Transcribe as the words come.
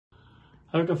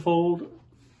How to fold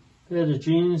a pair of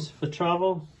jeans for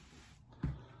travel.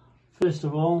 First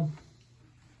of all,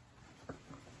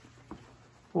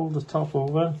 fold the top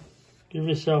over. Give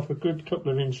yourself a good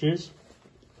couple of inches.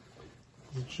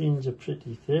 The jeans are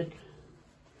pretty thick,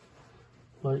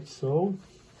 like so.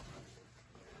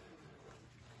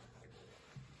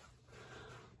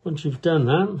 Once you've done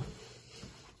that,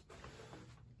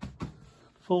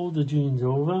 fold the jeans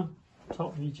over,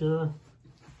 top of each other,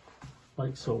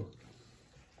 like so.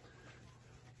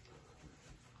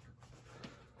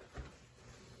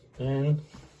 Then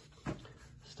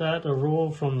start a roll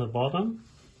from the bottom,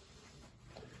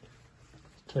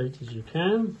 as tight as you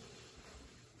can.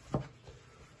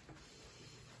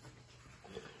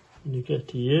 When you get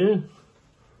to here,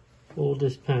 fold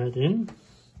this part in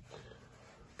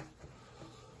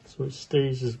so it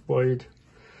stays as wide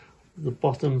at the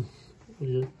bottom of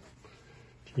your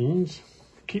jeans.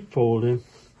 Keep folding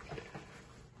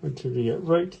until you get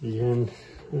right to the end,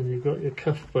 and you've got your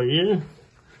cuff by here,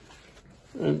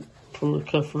 and pull the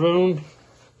cuff round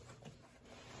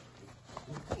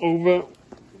over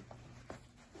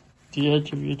the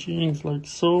edge of your jeans like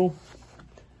so.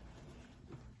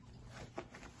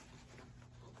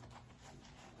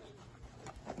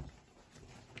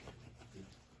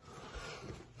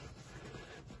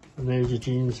 And there's your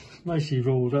jeans, nicely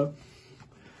rolled up,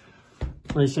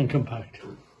 nice and compact.